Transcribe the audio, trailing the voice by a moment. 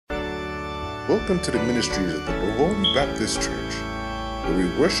Welcome to the ministries of the Bovoni Baptist Church, where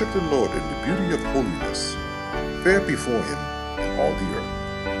we worship the Lord in the beauty of holiness, fair before Him in all the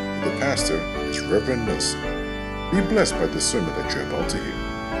earth. The pastor is Reverend Nelson. Be blessed by the sermon that you're about to hear.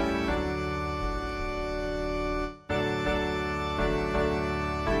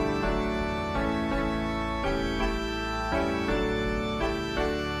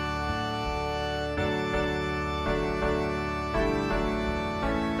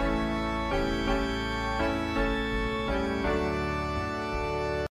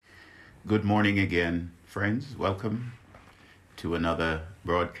 Good morning again, friends. Welcome to another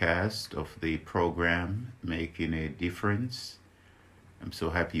broadcast of the program, Making a Difference. I'm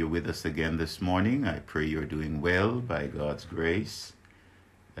so happy you're with us again this morning. I pray you're doing well by God's grace,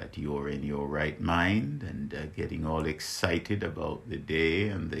 that you're in your right mind and getting all excited about the day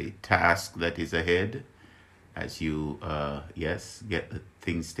and the task that is ahead as you, get the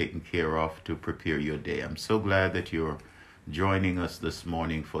things taken care of to prepare your day. I'm so glad that you're joining us this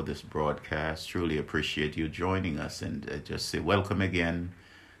morning for this broadcast. Truly appreciate you joining us, and just say welcome again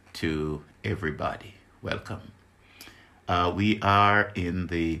to everybody. Welcome. We are in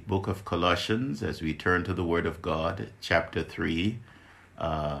the book of Colossians as we turn to the Word of God, chapter 3,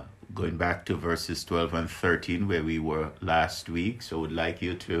 going back to verses 12 and 13 where we were last week. So I would like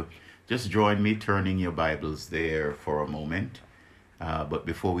you to just join me turning your Bibles there for a moment. But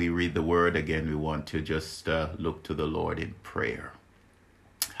before we read the word again, we want to just look to the Lord in prayer.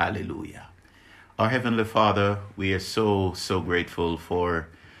 Hallelujah. Our Heavenly Father, we are so grateful for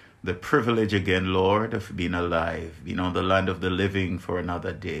the privilege again, Lord, of being alive, being on the land of the living for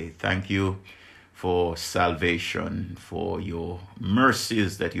another day. Thank you for salvation, for your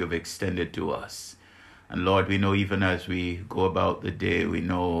mercies that you have extended to us. And Lord, we know even as we go about the day, we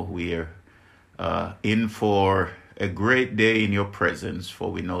know we are in for a great day in your presence,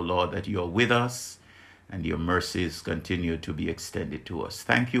 for we know, Lord, that you are with us and your mercies continue to be extended to us.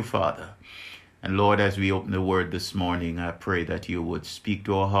 Thank you, Father. And Lord, as we open the word this morning, I pray that you would speak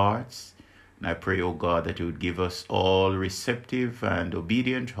to our hearts. And I pray, oh God, that you would give us all receptive and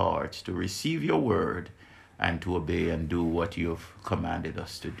obedient hearts to receive your word and to obey and do what you have commanded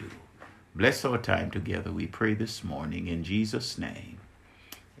us to do. Bless our time together, we pray this morning in Jesus' name.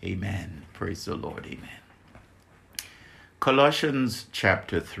 Amen. Praise the Lord. Amen. Colossians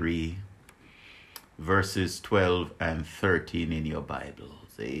Chapter 3, verses 12 and 13 in your Bible.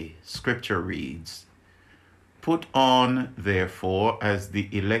 The scripture reads, "Put on, therefore, as the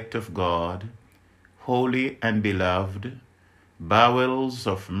elect of God, holy and beloved, bowels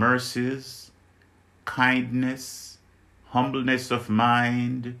of mercies, kindness, humbleness of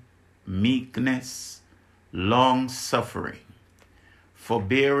mind, meekness, long-suffering,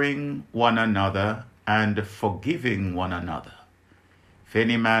 forbearing one another, and forgiving one another. If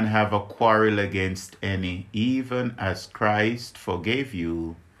any man have a quarrel against any, even as Christ forgave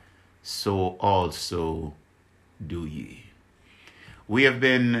you, so also do ye." We have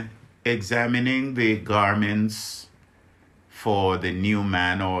been examining the garments for the new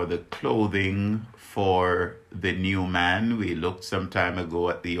man, or the clothing for the new man. We looked some time ago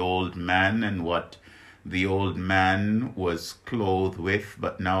at the old man and what the old man was clothed with,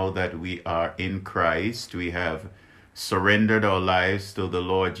 but now that we are in Christ, we have surrendered our lives to the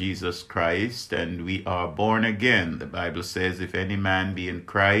Lord Jesus Christ, and we are born again. The Bible says, if any man be in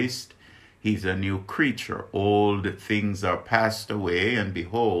Christ, he's a new creature. Old things are passed away, and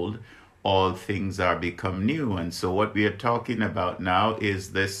behold, all things are become new. And so what we are talking about now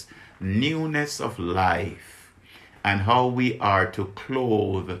is this newness of life and how we are to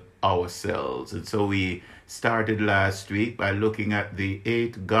clothe ourselves. And so we started last week by looking at the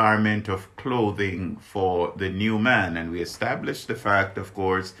 8th garment of clothing for the new man. And we established the fact, of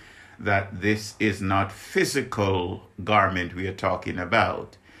course, that this is not physical garment we are talking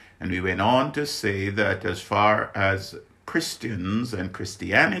about. And we went on to say that as far as Christians and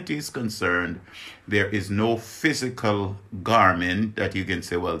Christianity is concerned, there is no physical garment that you can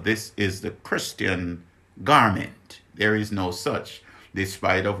say, well, this is the Christian garment. There is no such.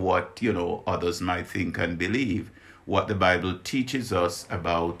 Despite of what, others might think and believe, what the Bible teaches us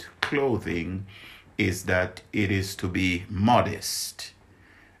about clothing is that it is to be modest.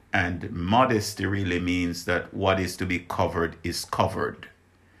 And modesty really means that what is to be covered is covered.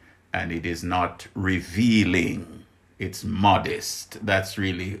 And it is not revealing. It's modest. That's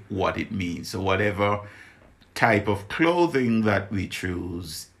really what it means. So whatever type of clothing that we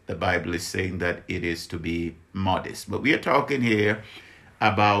choose, the Bible is saying that it is to be modest. But we are talking here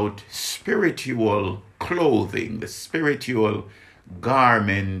about spiritual clothing, the spiritual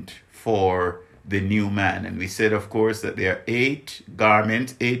garment for the new man. And we said, of course, that there are 8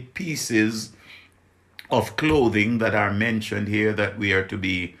 garments, 8 pieces of clothing that are mentioned here that we are to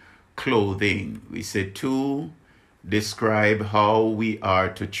be clothing. We said 2 describe how we are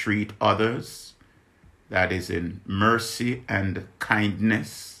to treat others. That is in mercy and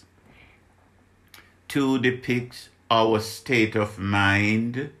kindness. 2 depicts our state of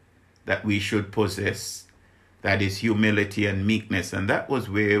mind that we should possess. That is humility and meekness. And that was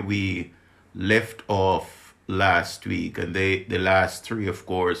where we left off last week. And the last 3, of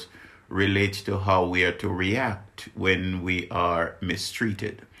course, relate to how we are to react when we are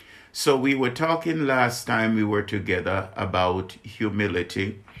mistreated. So we were talking last time we were together about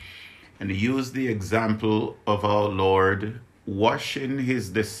humility, and used the example of our Lord washing his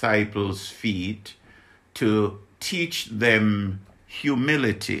disciples' feet to teach them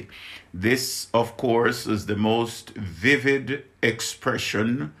humility. This, of course, is the most vivid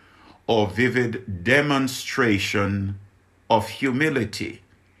expression or vivid demonstration of humility.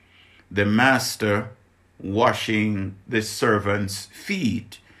 The master washing the servant's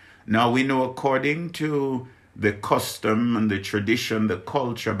feet. Now we know, according to the custom and the tradition, the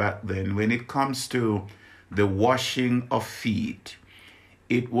culture back then, when it comes to the washing of feet,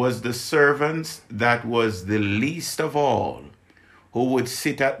 it was the servants that was the least of all who would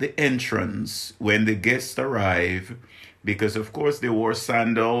sit at the entrance when the guests arrive, because of course they wore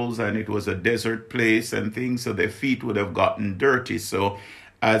sandals and it was a desert place and things, so their feet would have gotten dirty. So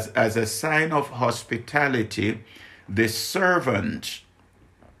as a sign of hospitality, the servant,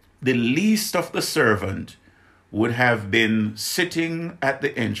 the least of the servant, would have been sitting at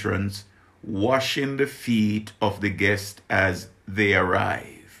the entrance, washing the feet of the guest as they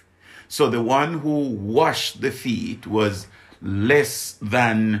arrive. So the one who washed the feet was less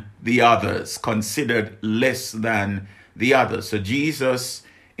than the others, considered less than the others. So Jesus,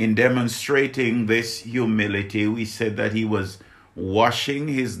 in demonstrating this humility, we said that he was washing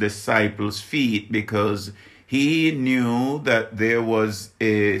his disciples' feet because he knew that there was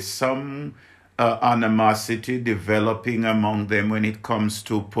some animosity developing among them when it comes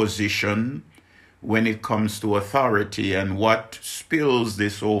to position, when it comes to authority. And what spills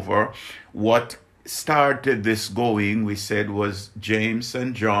this over, what started this going, we said, was James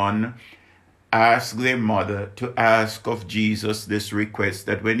and John asked their mother to ask of Jesus this request,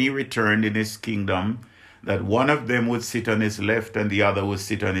 that when he returned in his kingdom, that one of them would sit on his left and the other would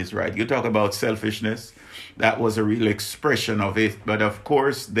sit on his right. You talk about selfishness. That was a real expression of it. But of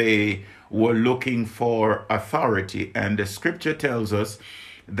course, they were looking for authority. And the scripture tells us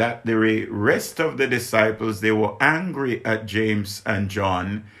that the rest of the disciples, they were angry at James and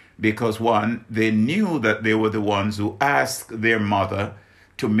John because, one, they knew that they were the ones who asked their mother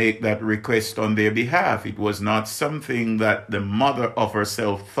to make that request on their behalf. It was not something that the mother of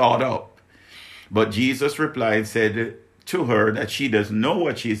herself thought up. But Jesus replied, said to her that she doesn't know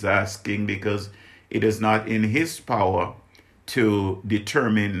what she's asking because it is not in his power to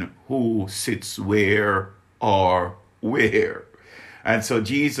determine who sits where or where. And so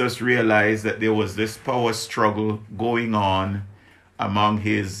Jesus realized that there was this power struggle going on among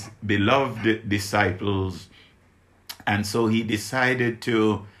his beloved disciples. And so he decided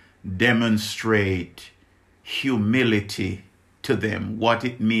to demonstrate humility to them, what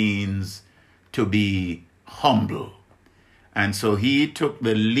it means to be humble. And so he took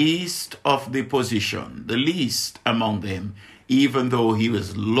the least of the position, the least among them, even though he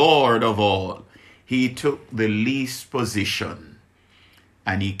was Lord of all. He took the least position,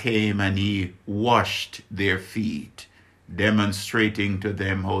 and he came and he washed their feet, demonstrating to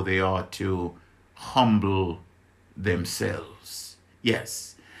them how they ought to humble themselves.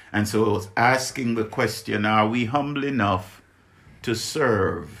 Yes. And so I was asking the question, are we humble enough to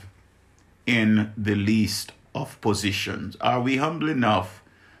serve in the least of positions? Are we humble enough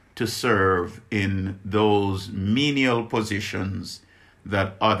to serve in those menial positions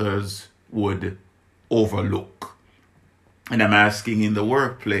that others would overlook? And I'm asking, in the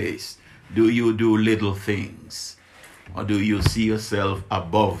workplace, do you do little things? Or do you see yourself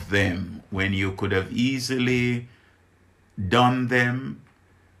above them when you could have easily done them?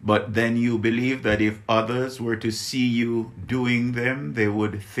 But then you believe that if others were to see you doing them, they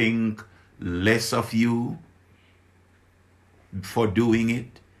would think less of you for doing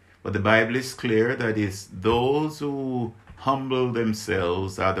it. But the Bible is clear that it's those who humble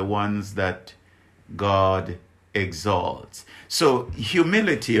themselves are the ones that God exalts. So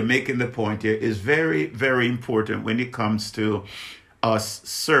humility, I'm making the point here, is very, very important when it comes to us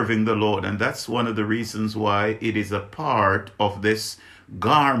serving the Lord. And that's one of the reasons why it is a part of this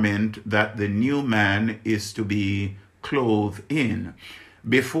garment that the new man is to be clothed in.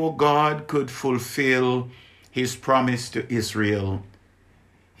 Before God could fulfill his promise to Israel,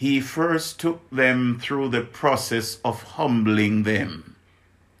 he first took them through the process of humbling them.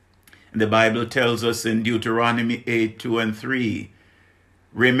 The Bible tells us in Deuteronomy 8:2-3,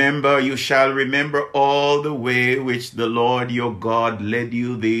 remember, you shall remember all the way which the Lord your God led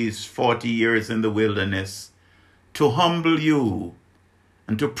you these 40 years in the wilderness, to humble you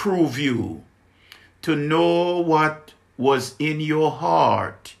and to prove you, to know what was in your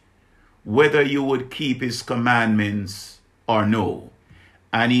heart, whether you would keep his commandments or no.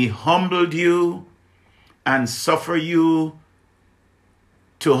 And he humbled you and suffered you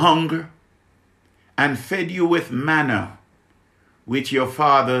to hunger and fed you with manna, which your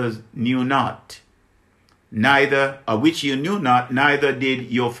fathers knew not, which you knew not, neither did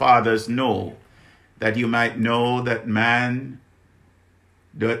your fathers know, that you might know that man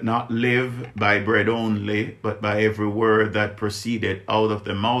doth not live by bread only, but by every word that proceeded out of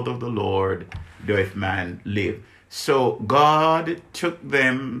the mouth of the Lord doth man live. So God took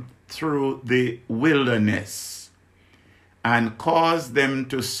them through the wilderness and caused them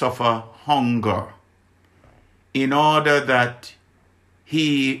to suffer hunger in order that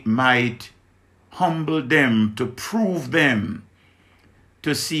he might humble them, to prove them,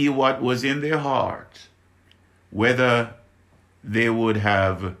 to see what was in their heart, whether they would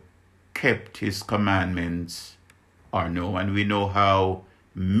have kept his commandments or no. And we know how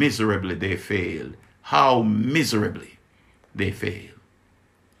miserably they failed. How miserably they failed.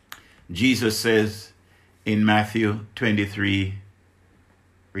 Jesus says in Matthew 23,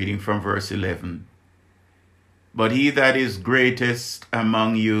 reading from verse 11, but he that is greatest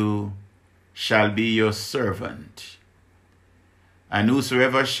among you shall be your servant. And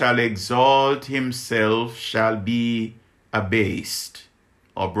whosoever shall exalt himself shall be abased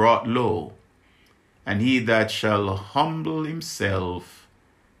or brought low. And he that shall humble himself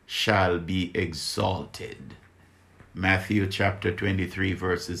shall be exalted. Matthew chapter 23,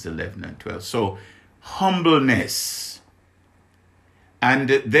 verses 11 and 12. So, humbleness. And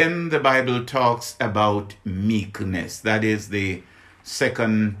then the Bible talks about meekness. That is the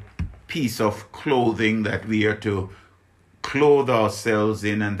second piece of clothing that we are to clothe ourselves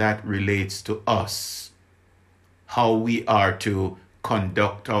in, and that relates to us. How we are to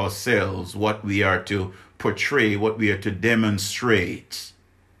conduct ourselves, what we are to portray, what we are to demonstrate,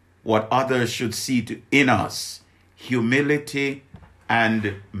 what others should see in us, humility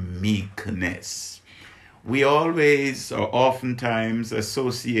and meekness. We always or oftentimes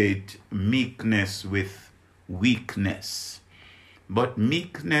associate meekness with weakness, but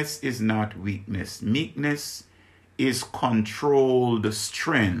meekness is not weakness. Meekness is controlled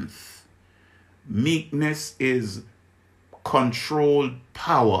strength. Meekness is controlled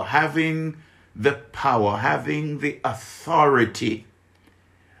power, having the power, having the authority,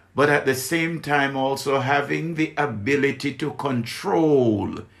 but at the same time also having the ability to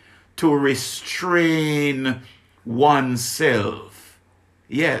control, to restrain oneself.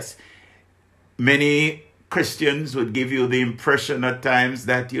 Yes, many Christians would give you the impression at times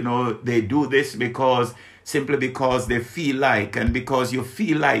that, they do this simply because they feel like, and because you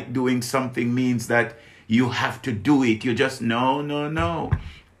feel like doing something means that you have to do it. You just, no.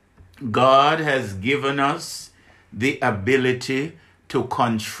 God has given us the ability to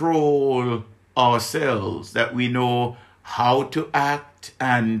control ourselves, that we know how to act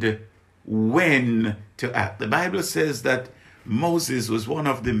and when to act. The Bible says that Moses was one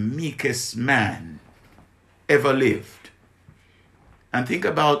of the meekest men ever lived. And think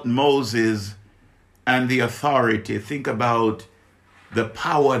about Moses and the authority. Think about the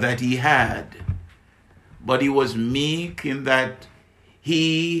power that he had. But he was meek in that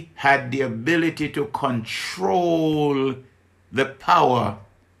he had the ability to control the power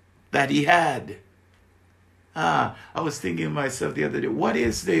that he had. I was thinking to myself the other day, what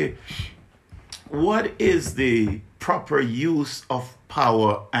is the proper use of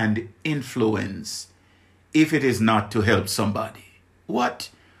power and influence if it is not to help somebody? What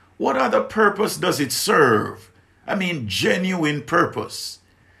other purpose does it serve? I mean, genuine purpose.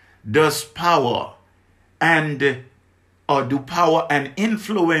 Does power do power and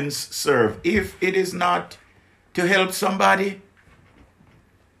influence serve if it is not to help somebody?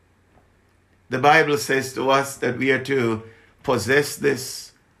 The Bible says to us that we are to possess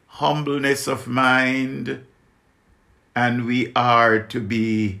this humbleness of mind, and we are to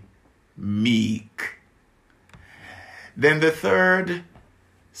be meek. Then the third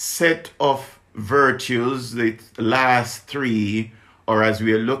set of virtues, the last three, or as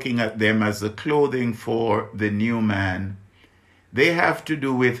we are looking at them as the clothing for the new man, they have to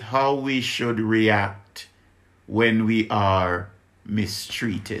do with how we should react when we are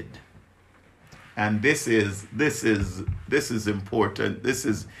mistreated. And this is important. This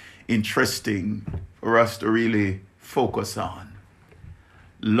is interesting for us to really focus on.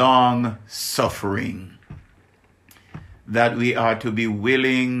 Long suffering. That we are to be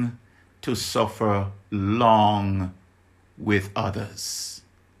willing to suffer long with others.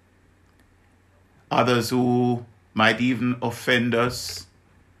 Others who might even offend us,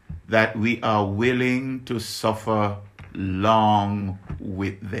 that we are willing to suffer long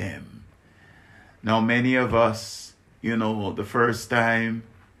with them. Now, many of us, the first time,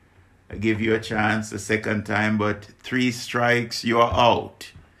 I give you a chance, the second time, but 3 strikes, you are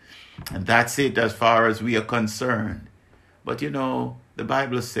out. And that's it as far as we are concerned. But the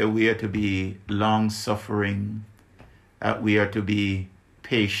Bible says we are to be long-suffering, that we are to be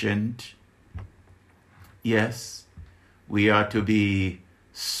patient. Yes, we are to be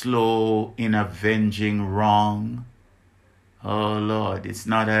slow in avenging wrong. Oh Lord, it's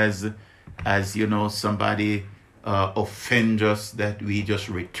not as somebody offend us that we just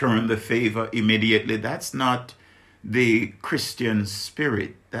return the favor immediately. That's not the Christian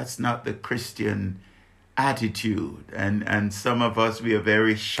spirit. That's not the Christian attitude. And some of us, we are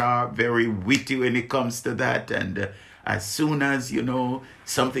very sharp, very witty when it comes to that. And as soon as,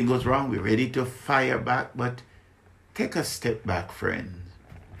 something goes wrong, we're ready to fire back. But take a step back, friends.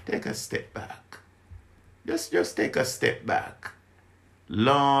 Take a step back. Just take a step back.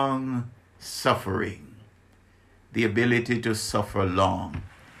 Long suffering. The ability to suffer long.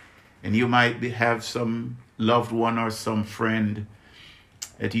 And you might have some loved one or some friend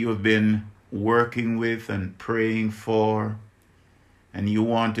that you have been working with and praying for, and you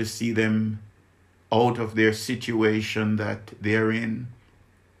want to see them out of their situation that they're in.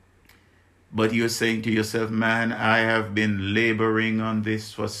 But you're saying to yourself, man, I have been laboring on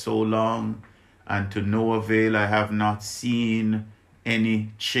this for so long, and to no avail. I have not seen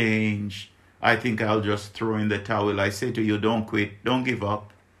any change. I think I'll just throw in the towel. I say to you, don't quit. Don't give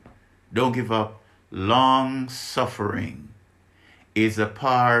up. Don't give up. Long suffering is a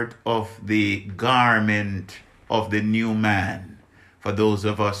part of the garment of the new man for those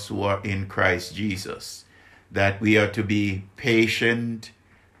of us who are in Christ Jesus. That we are to be patient,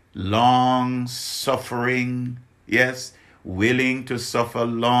 long suffering, yes, willing to suffer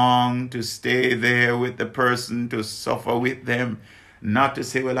long, to stay there with the person, to suffer with them. Not to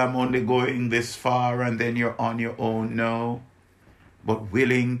say, well, I'm only going this far and then you're on your own. No, but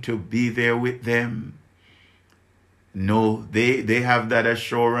willing to be there with them. No, they have that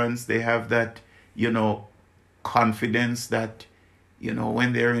assurance. They have that, confidence that,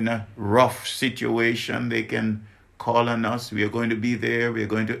 when they're in a rough situation, they can call on us. We are going to be there. We are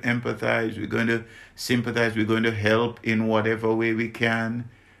going to empathize. We're going to sympathize. We're going to help in whatever way we can,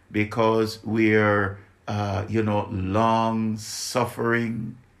 because we are, long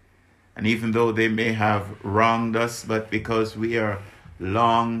suffering. And even though they may have wronged us, but because we are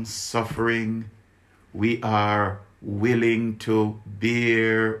long suffering, we are willing to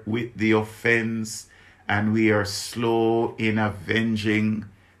bear with the offense, and we are slow in avenging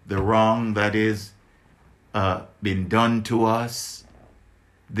the wrong that is been done to us.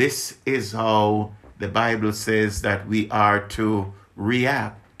 This is how the Bible says that we are to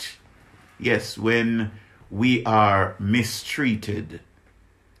react. Yes, when we are mistreated,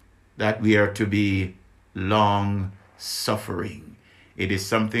 that we are to be long suffering. It is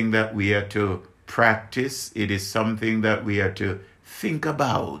something that we are to practice. It is something that we are to think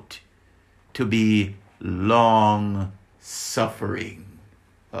about, to be long suffering.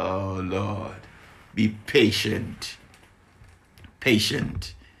 Oh Lord, be patient.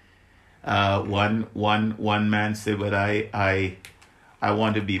 Patient. One man said, "But I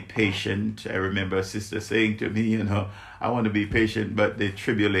want to be patient." I remember a sister saying to me, I want to be patient, but the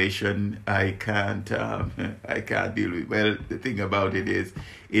tribulation I can't deal with. Well, the thing about it is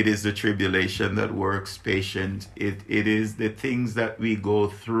the tribulation that works patient. It is the things that we go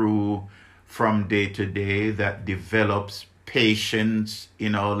through from day to day that develops patience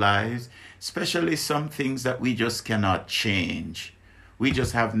in our lives, especially some things that we just cannot change. We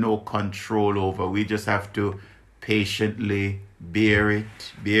just have no control over. We just have to patiently bear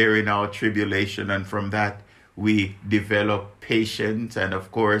in our tribulation, and from that we develop patience, and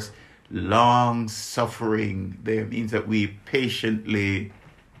of course long suffering. There means that we patiently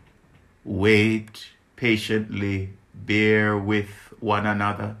wait, patiently bear with one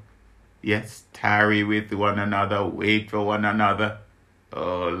another. Yes, tarry with one another, wait for one another.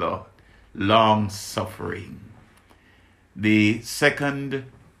 Oh Lord, long suffering. The second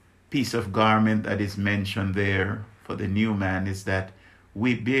piece of garment that is mentioned there for the new man is that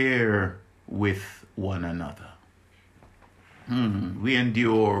we bear with one another. We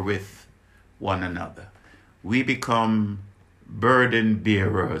endure with one another. We become burden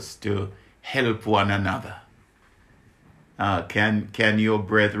bearers to help one another. Can your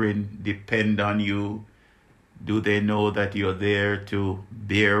brethren depend on you? Do they know that you're there to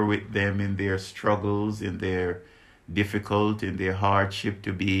bear with them in their struggles, in their difficult, in their hardship,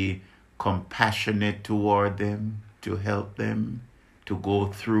 to be compassionate toward them, to help them, to go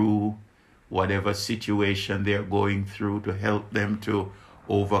through whatever situation they're going through, to help them to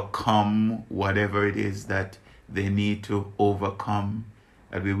overcome whatever it is that they need to overcome?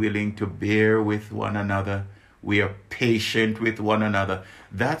 Are we willing to bear with one another? We are patient with one another.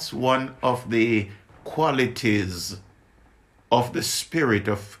 That's one of the qualities of the Spirit,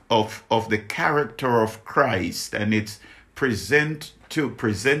 of the character of Christ, and it's presented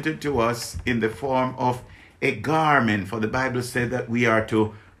to us in the form of a garment. For the Bible said that we are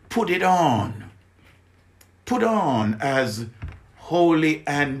to put on as holy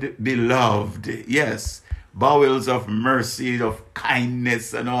and beloved. Yes, bowels of mercy, of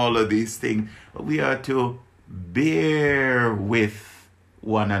kindness, and all of these things. We are to bear with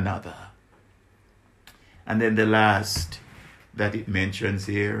one another. And then the last that it mentions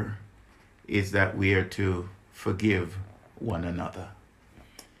here is that we are to forgive one another.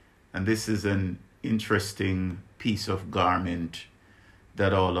 And this is an interesting piece of garment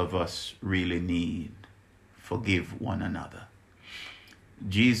that all of us really need. Forgive one another.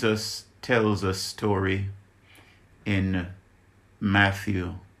 Jesus tells a story in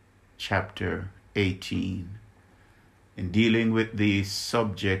Matthew chapter 18 in dealing with the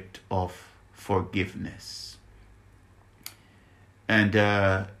subject of forgiveness.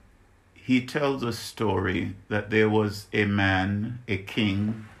 And he tells a story that there was a man, a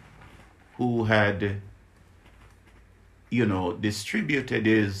king, who had, distributed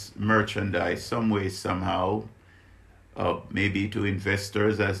his merchandise some way, somehow, maybe to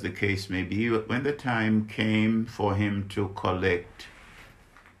investors, as the case may be. But when the time came for him to collect,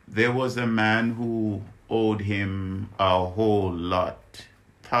 there was a man who owed him a whole lot,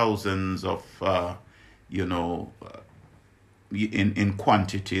 thousands of, in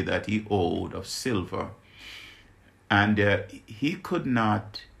quantity that he owed of silver. And he could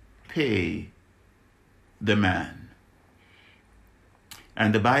not pay the man.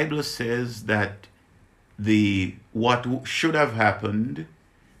 And the Bible says that what should have happened,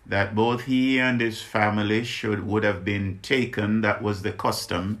 that both he and his family would have been taken, that was the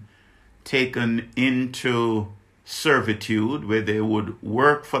custom, taken into servitude, where they would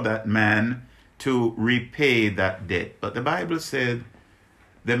work for that man to repay that debt. But the Bible said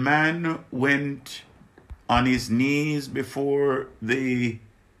the man went on his knees before the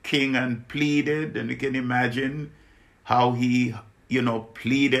king and pleaded, and you can imagine how he,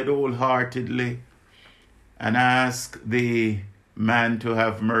 pleaded wholeheartedly and asked the man to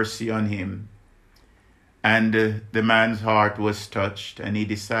have mercy on him. And the man's heart was touched, and he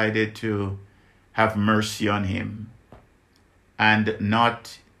decided to have mercy on him and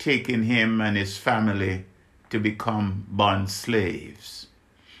not taking him and his family to become bond slaves.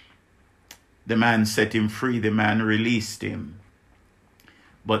 The man set him free, the man released him.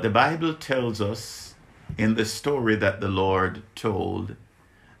 But the Bible tells us in the story that the Lord told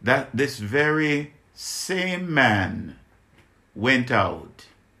that this very same man went out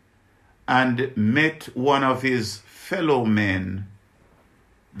and met one of his fellow men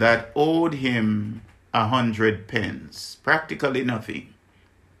that owed him 100 pence, practically nothing.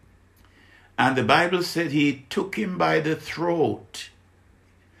 And the Bible said he took him by the throat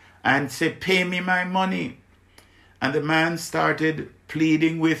and said, "Pay me my money." And the man started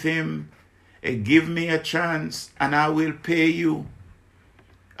pleading with him, "Give me a chance and I will pay you.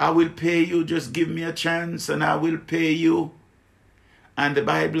 I will pay you. Just give me a chance and I will pay you." And the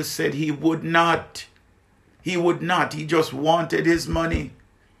Bible said he would not. He would not. He just wanted his money.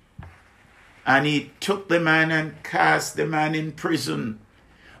 And he took the man and cast the man in prison.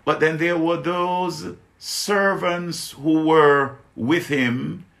 But then there were those servants who were with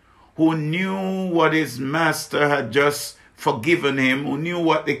him, who knew what his master had just forgiven him, who knew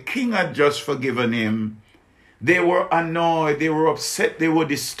what the king had just forgiven him. They were annoyed, they were upset, they were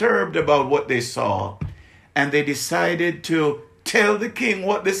disturbed about what they saw. And they decided to tell the king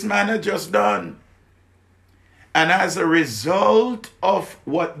what this man had just done. And as a result of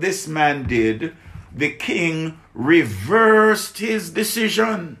what this man did, the king reversed his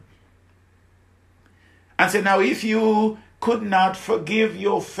decision and said, "Now, if you could not forgive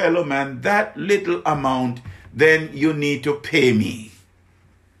your fellow man that little amount, then you need to pay me."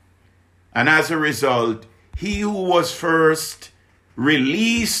 And as a result, he who was first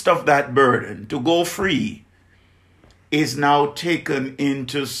released of that burden to go free is now taken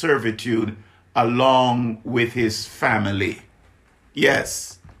into servitude along with his family.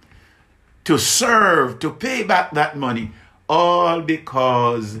 Yes, to serve, to pay back that money, all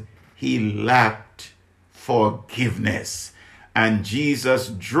because he lacked forgiveness. And Jesus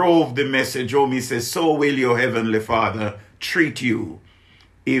drove the message home. He says, so will your heavenly Father treat you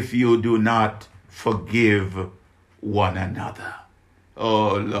if you do not forgive one another.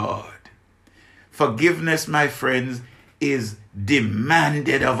 Oh Lord. Forgiveness, my friends, is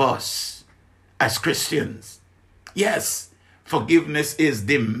demanded of us as Christians. Yes, forgiveness is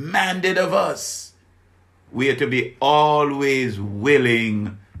demanded of us. We are to be always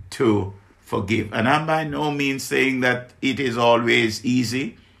willing to forgive. And I'm by no means saying that it is always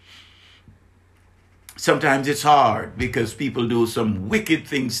easy. Sometimes it's hard because people do some wicked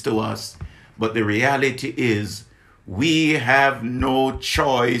things to us. But the reality is we have no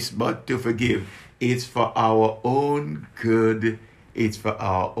choice but to forgive. It's for our own good. It's for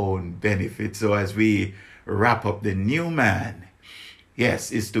our own benefit. So as we wrap up, the new man,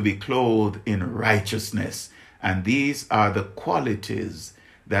 yes, is to be clothed in righteousness. And these are the qualities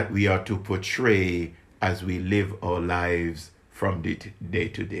that we are to portray as we live our lives from day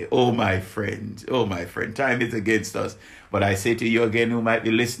to day. Oh my friend, time is against us. But I say to you again who might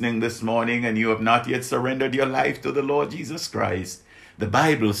be listening this morning and you have not yet surrendered your life to the Lord Jesus Christ, the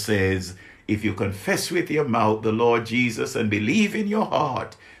Bible says, if you confess with your mouth the Lord Jesus and believe in your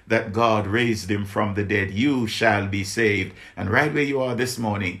heart that God raised him from the dead, you shall be saved. And right where you are this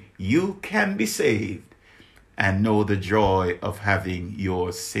morning, you can be saved and know the joy of having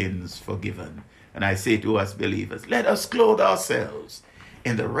your sins forgiven. And I say to us believers, let us clothe ourselves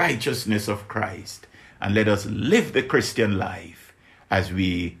in the righteousness of Christ and let us live the Christian life as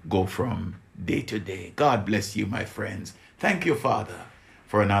we go from day to day. God bless you, my friends. Thank you, Father,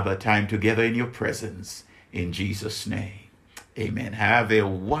 for another time together in your presence. In Jesus' name, amen. Have a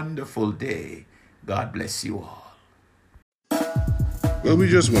wonderful day. God bless you all. Well, we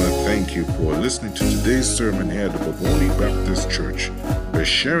just want to thank you for listening to today's sermon here at the Bovoni Baptist Church, where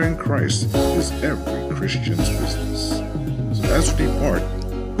sharing Christ is every Christian's business. So as we depart,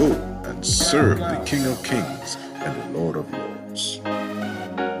 go and serve the King of Kings and the Lord of Lords.